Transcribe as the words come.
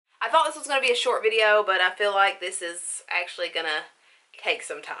thought this was going to be a short video, but I feel like this is actually going to take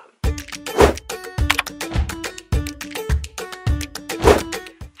some time.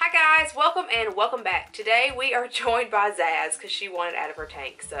 Hi guys, welcome back. Today we are joined by Zaz because she wanted out of her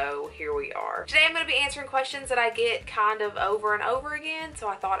tank, so here we are. Today I'm going to be answering questions that I get kind of over and over again, so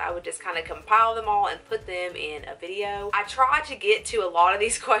I thought I would just kind of compile them all and put them in a video. I try to get to a lot of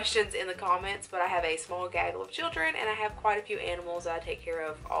these questions in the comments, but I have a small gaggle of children and I have quite a few animals that I take care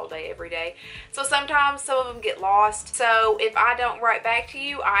of all day, every day. So sometimes some of them get lost. So if I don't write back to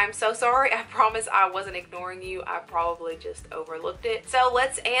you, I'm so sorry. I promise I wasn't ignoring you. I probably just overlooked it. So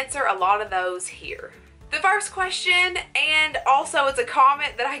let's answer a lot of those here. The first question, and also it's a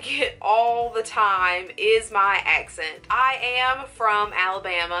comment that I get all the time, is my accent. I am from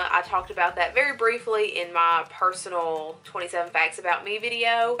Alabama. I talked about that very briefly in my personal 27 Facts About Me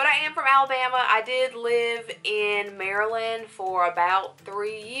video, but I am from Alabama. I did live in Maryland for about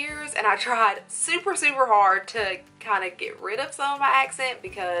 3 years, and I tried super hard to kind of get rid of some of my accent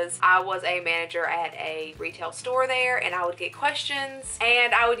because I was a manager at a retail store there, and I would get questions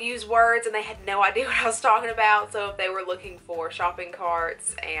and I would use words and they had no idea what I was talking about. So if they were looking for shopping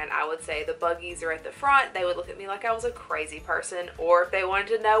carts and I would say the buggies are at the front, they would look at me like I was a crazy person. Or if they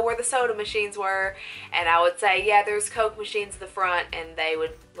wanted to know where the soda machines were and I would say, yeah, there's Coke machines at the front, and they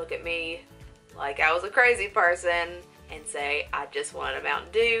would look at me like I was a crazy person and say, I just wanted a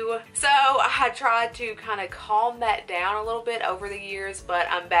Mountain Dew. So I tried to kind of calm that down a little bit over the years, but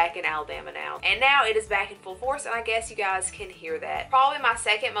I'm back in Alabama now. And now it is back in full force, and I guess you guys can hear that. Probably my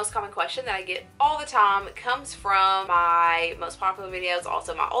second most common question that I get all the time comes from my most popular videos,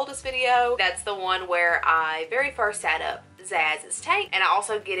 also my oldest video. That's the one where I very first sat up Zaz's tank, and I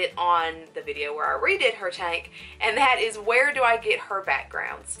also get it on the video where I redid her tank, and that is, where do I get her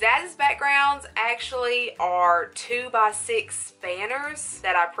backgrounds? Zaz's backgrounds actually are 2x6 banners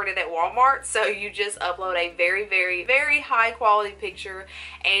that I printed at Walmart. So you just upload a very high quality picture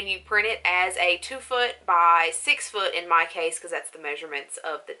and you print it as a 2 foot by 6 foot in my case, because that's the measurements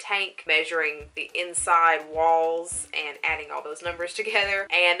of the tank, measuring the inside walls and adding all those numbers together,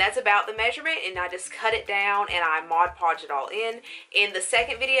 and that's about the measurement. And I just cut it down and I Mod Podge it all in. In the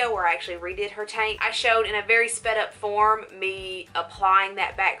second video where I actually redid her tank, I showed in a very sped up form me applying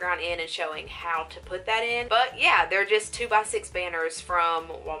that background in and showing how to put that in. But yeah, they're just 2x6 banners from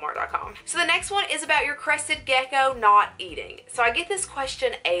Walmart.com. So the next one is about your crested gecko not eating. So I get this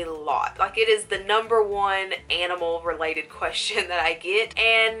question a lot. Like, it is the #1 animal related question that I get,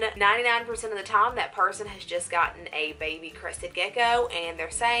 and 99% of the time that person has just gotten a baby crested gecko and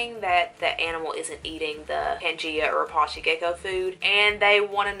they're saying that the animal isn't eating the Pangea or Apache gecko food and they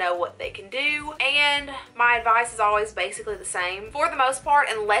want to know what they can do. And my advice is always basically the same. For the most part,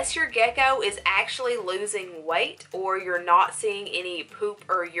 unless your gecko is actually losing weight or you're not seeing any poop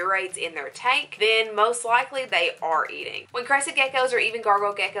or urates in their tank, then most likely they are eating. When crested geckos or even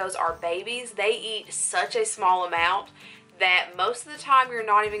gargoyle geckos are babies, they eat such a small amount that most of the time you're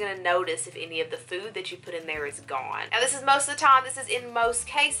not even going to notice if any of the food that you put in there is gone. Now this is most of the time, this is in most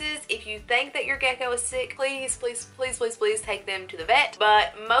cases. If you think that your gecko is sick, please take them to the vet.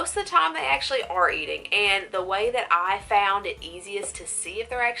 But most of the time they actually are eating. And the way that I found it easiest to see if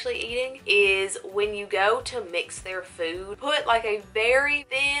they're actually eating is when you go to mix their food, put like a very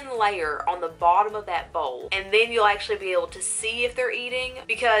thin layer on the bottom of that bowl, and then you'll actually be able to see if they're eating,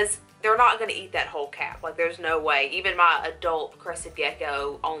 because they're not going to eat that whole cap. Like, there's no way. Even my adult crested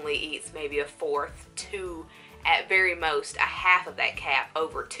gecko only eats maybe a fourth to, at very most, a half of that cap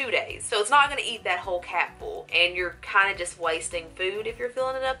over 2 days. So it's not going to eat that whole cap full, and you're kind of just wasting food if you're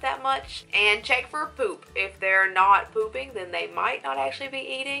filling it up that much. And check for poop. If they're not pooping, then they might not actually be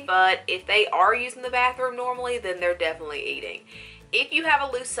eating, but if they are using the bathroom normally, then they're definitely eating. If you have a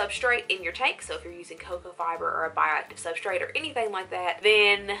loose substrate in your tank, so if you're using cocoa fiber or a bioactive substrate or anything like that,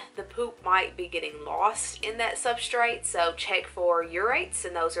 then the poop might be getting lost in that substrate. So check for urates,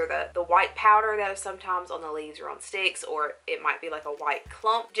 and those are the white powder that is sometimes on the leaves or on sticks, or it might be like a white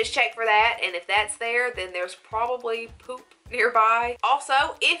clump. Just check for that, and if that's there, then there's probably poop nearby.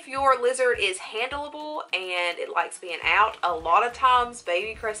 Also, if your lizard is handleable and it likes being out, a lot of times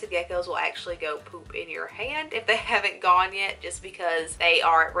baby crested geckos will actually go poop in your hand if they haven't gone yet, just because they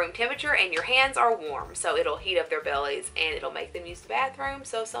are at room temperature and your hands are warm, so it'll heat up their bellies and it'll make them use the bathroom.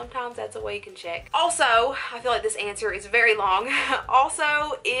 So sometimes that's a way you can check. Also, I feel like this answer is very long.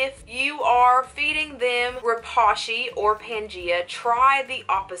 Also, if you are feeding them Reptile or Pangea, try the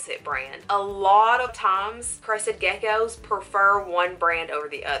opposite brand. A lot of times crested geckos prefer prefer one brand over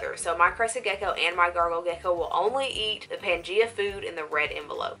the other. So my crested gecko and my gargoyle gecko will only eat the Pangea food in the red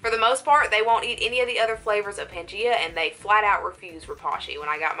envelope. For the most part, they won't eat any of the other flavors of Pangea, and they flat out refuse Repashy. When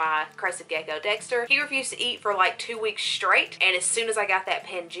I got my crested gecko Dexter, he refused to eat for like 2 weeks straight, and as soon as I got that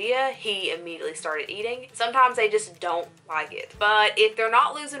Pangea, he immediately started eating. Sometimes they just don't like it. But if they're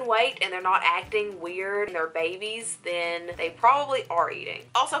not losing weight and they're not acting weird and they're babies, then they probably are eating.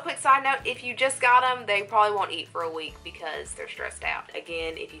 Also, quick side note, if you just got them, they probably won't eat for a week because they're stressed out.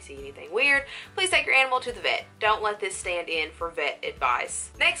 Again, if you see anything weird, please take your animal to the vet. Don't let this stand in for vet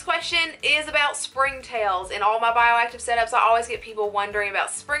advice. Next question is about springtails. In all my bioactive setups, I always get people wondering about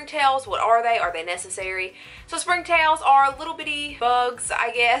springtails. What are they? Are they necessary? So springtails are little bitty bugs,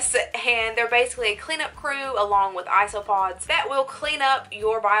 I guess, and they're basically a cleanup crew along with isopods that will clean up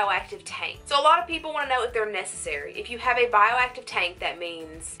your bioactive tank. So a lot of people want to know if they're necessary. If you have a bioactive tank, that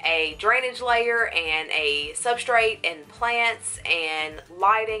means a drainage layer and a substrate and plants and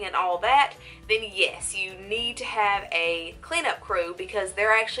lighting and all that, then yes, you need to have a cleanup crew because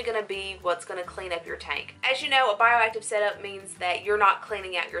they're actually going to be what's going to clean up your tank. As you know, a bioactive setup means that you're not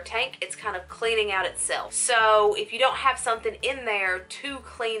cleaning out your tank, it's kind of cleaning out itself. So if you don't have something in there to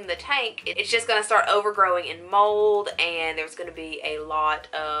clean the tank, it's just going to start overgrowing in mold, and there's going to be a lot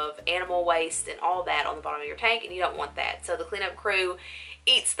of animal waste and all that on the bottom of your tank, and you don't want that. So the cleanup crew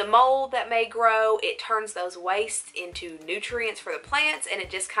eats the mold that may grow, it turns those wastes into nutrients for the plants, and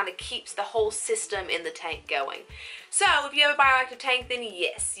it just kind of keeps the whole system in the tank going. So if you have a bioactive tank, then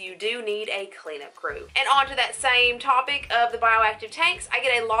yes, you do need a cleanup crew. And on to that same topic of the bioactive tanks, I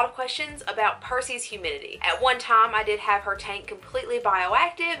get a lot of questions about Percy's humidity. At one time, I did have her tank completely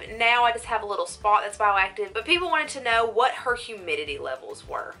bioactive. Now I just have a little spot that's bioactive, but people wanted to know what her humidity levels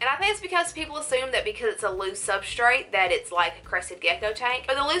were. And I think it's because people assume that because it's a loose substrate that it's like a crested gecko tank.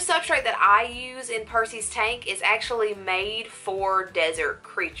 But the loose substrate that I use in Percy's tank is actually made for desert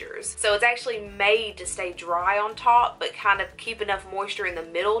creatures. So it's actually made to stay dry on top, but kind of keep enough moisture in the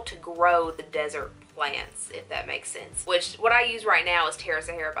middle to grow the desert plants, if that makes sense. Which, what I use right now is Terra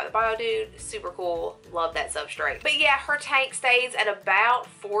Sahara by the Bio Dude. Super cool. Love that substrate. But yeah, her tank stays at about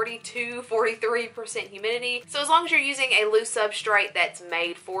 42-43% humidity. So as long as you're using a loose substrate that's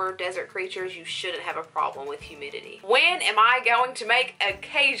made for desert creatures, you shouldn't have a problem with humidity. When am I going to make a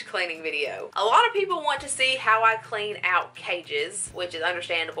cage cleaning video? A lot of people want to see how I clean out cages, which is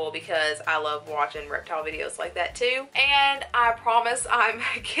understandable because I love watching reptile videos like that too. And I promise I'm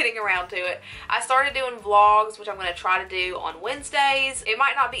getting around to it. I started doing vlogs, which I'm going to try to do on Wednesdays. It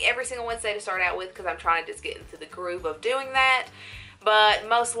might not be every single Wednesday to start out with because I'm trying to just get into the groove of doing that. But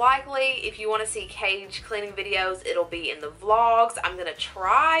most likely, if you want to see cage cleaning videos, it'll be in the vlogs. I'm going to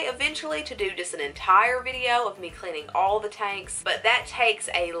try eventually to do just an entire video of me cleaning all the tanks, but that takes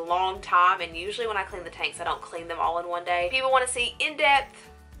a long time, and usually when I clean the tanks, I don't clean them all in one day. People want to see in-depth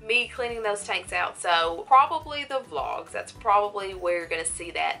me cleaning those tanks out, so probably the vlogs. That's probably where you're going to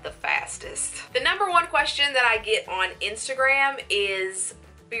see that the fastest. The number one question that I get on Instagram is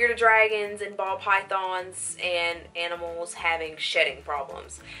bearded dragons and ball pythons and animals having shedding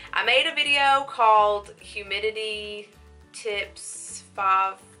problems. I made a video called Humidity Tips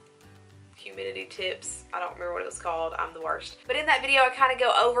 5 Humidity Tips. I don't remember what it was called. I'm the worst. But in that video, I kind of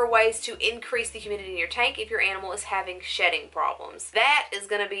go over ways to increase the humidity in your tank if your animal is having shedding problems. That is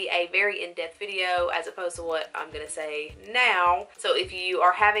going to be a very in-depth video as opposed to what I'm going to say now. So if you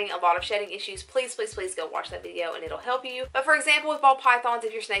are having a lot of shedding issues, please, please, please go watch that video and it'll help you. But for example, with ball pythons,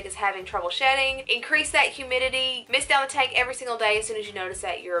 if your snake is having trouble shedding, increase that humidity. Mist down the tank every single day as soon as you notice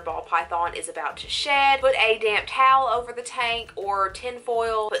that your ball python is about to shed. Put a damp towel over the tank or tin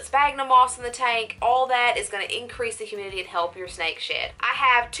foil. Put sphagnum moss in the tank. All that is going to increase the humidity and help your snake shed. I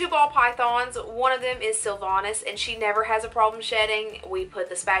have 2 ball pythons. One of them is Sylvanas, and she never has a problem shedding. We put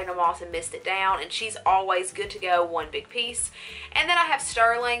the sphagnum moss and mist it down, and she's always good to go, one big piece. And then I have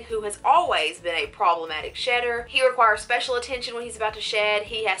Sterling, who has always been a problematic shedder. He requires special attention when he's about to shed.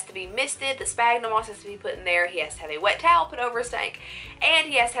 He has to be misted. The sphagnum moss has to be put in there. He has to have a wet towel put over his tank, and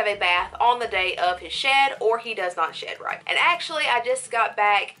he has to have a bath on the day of his shed, or he does not shed right. And actually, I just got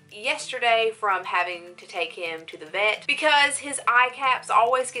back yesterday from having to take him to the vet because his eye caps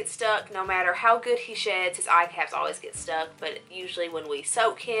always get stuck. No matter how good he sheds, his eye caps always get stuck. But usually when we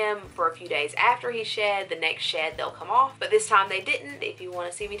soak him for a few days after he shed, the next shed they'll come off. But this time they didn't. If you want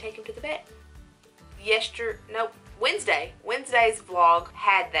to see me take him to the vet, Wednesday's vlog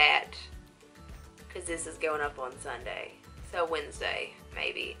had that because this is going up on Sunday. So Wednesday,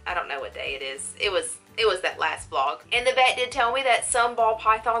 maybe. I don't know what day it is. It was It was that last vlog. And the vet did tell me that some ball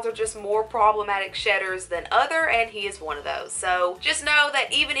pythons are just more problematic shedders than other, and he is one of those. So just know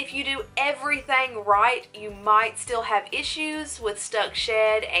that even if you do everything right, you might still have issues with stuck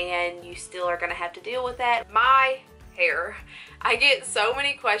shed, and you still are gonna have to deal with that. My hair. I get so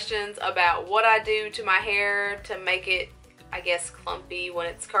many questions about what I do to my hair to make it, I guess, clumpy when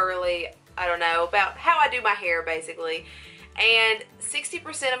it's curly. I don't know, about how I do my hair basically. And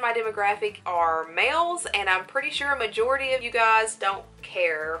 60% of my demographic are males, and I'm pretty sure a majority of you guys don't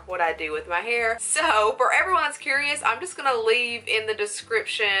care what I do with my hair. So for everyone that's curious, I'm just gonna leave in the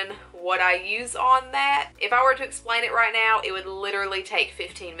description what I use on that. If I were to explain it right now, it would literally take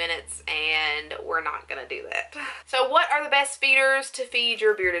 15 minutes, and we're not gonna do that. So what are the best feeders to feed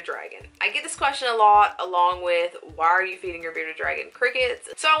your bearded dragon? I get this question a lot, along with why are you feeding your bearded dragon crickets?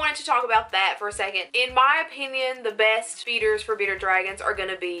 So I wanted to talk about that for a second. In my opinion, the best feeders for bearded dragons are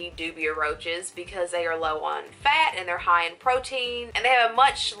gonna be dubia roaches, because they are low on fat and they're high in protein, and they have a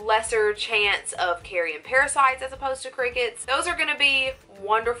much lesser chance of carrying parasites as opposed to crickets. Those are gonna be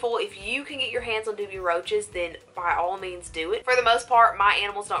wonderful. If you can get your hands on dubia roaches, then by all means do it. For the most part, my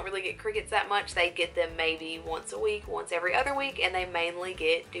animals don't really get crickets that much. They get them maybe once a week, once every other week, and they mainly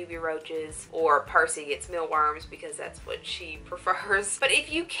get dubia roaches, or Percy gets mealworms because that's what she prefers. But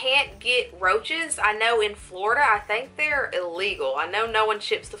if you can't get roaches, I know in Florida, I think they're illegal. I know no one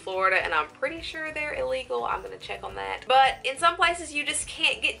ships to Florida, and I'm pretty sure they're illegal. I'm gonna check on that. But in some places you just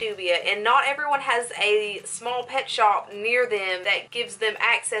can't get dubia, and not everyone has a small pet shop near them that gives them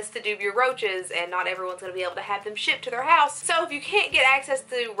access to dubia roaches, and not everyone's going to be able to have them shipped to their house. So if you can't get access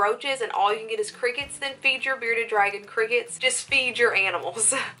to roaches and all you can get is crickets, then feed your bearded dragon crickets. Just feed your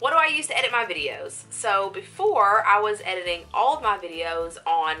animals. What do I use to edit my videos? So before, I was editing all of my videos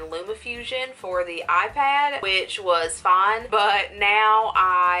on LumaFusion for the iPad, which was fine, but now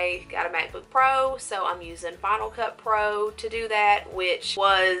I got a MacBook Pro, so I'm using Final Cut Pro to do that, which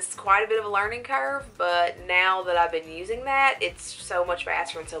was quite a bit of a learning curve, but now that I've been using that, it's so much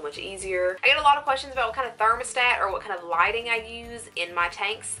faster and so much easier. I get a lot of questions about what kind of thermostat or what kind of lighting I use in my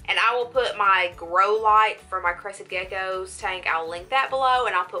tanks, and I will put my grow light for my crested geckos tank, I'll link that below,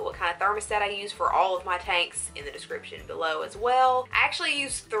 and I'll put what kind of thermostat I use for all of my tanks in the description below as well. I actually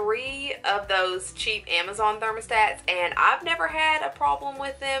use 3 of those cheap Amazon thermostats, and I've never had a problem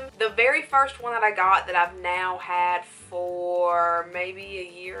with them. The very first one that I got that I've now had for maybe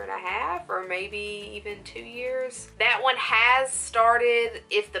a year and a half or maybe even 2 years, that one has started,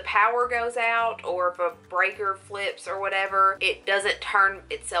 if the power goes out or if a breaker flips or whatever, it doesn't turn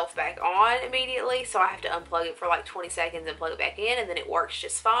itself back on immediately, so I have to unplug it for like 20 seconds and plug it back in, and then it works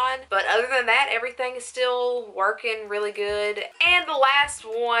just fine. But other than that, everything is still working really good. And the last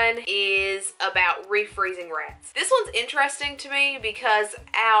one is about refreezing rats. This one's interesting to me because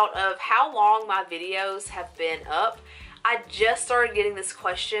out of how long my videos have been up, I just started getting this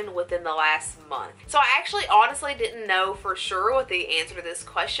question within the last month. So I actually honestly didn't know for sure what the answer to this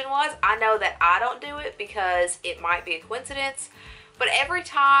question was. I know that I don't do it because it might be a coincidence, but every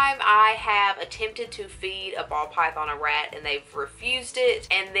time I have attempted to feed a ball python a rat and they've refused it,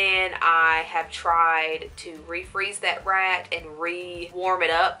 and then I have tried to refreeze that rat and re-warm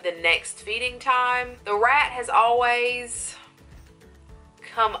it up the next feeding time, the rat has always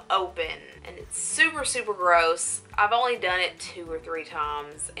come open, and it's super gross. I've only done it 2 or 3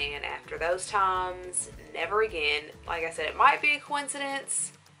 times, and after those times, never again. Like I said, it might be a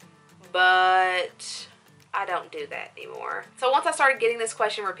coincidence, but I don't do that anymore. So once I started getting this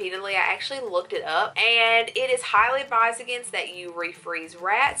question repeatedly, I actually looked it up, and it is highly advised against that you refreeze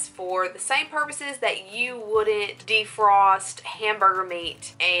rats for the same purposes that you wouldn't defrost hamburger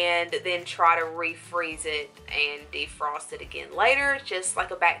meat and then try to refreeze it and defrost it again later, just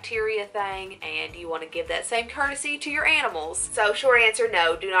like a bacteria thing, and you want to give that same courtesy to your animals. So short answer,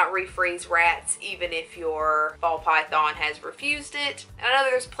 no, do not refreeze rats even if your ball python has refused it. And I know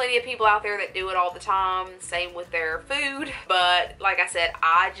there's plenty of people out there that do it all the time, same with their food, but like I said,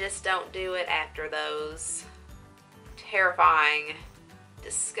 I just don't do it after those terrifying,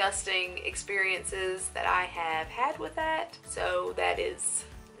 disgusting experiences that I have had with that. So that is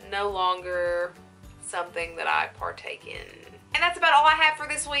no longer something that I partake in. And that's about all I have for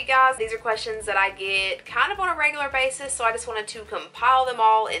this week, guys. These are questions that I get kind of on a regular basis, so I just wanted to compile them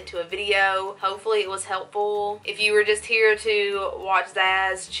all into a video. Hopefully it was helpful. If you were just here to watch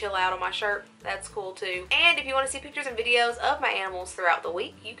Zaz chill out on my shirt, that's cool too. And if you want to see pictures and videos of my animals throughout the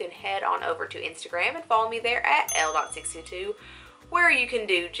week, you can head on over to Instagram and follow me there at l.622. where you can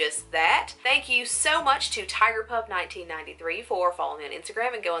do just that. Thank you so much to TigerPup1993 for following me on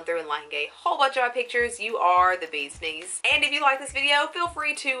Instagram and going through and liking a whole bunch of my pictures. You are the bee's knees. And if you like this video, feel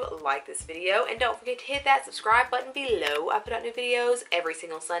free to like this video and don't forget to hit that subscribe button below. I put out new videos every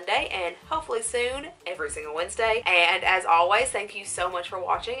single Sunday and hopefully soon every single Wednesday. And as always, thank you so much for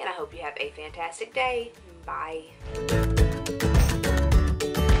watching and I hope you have a fantastic day. Bye.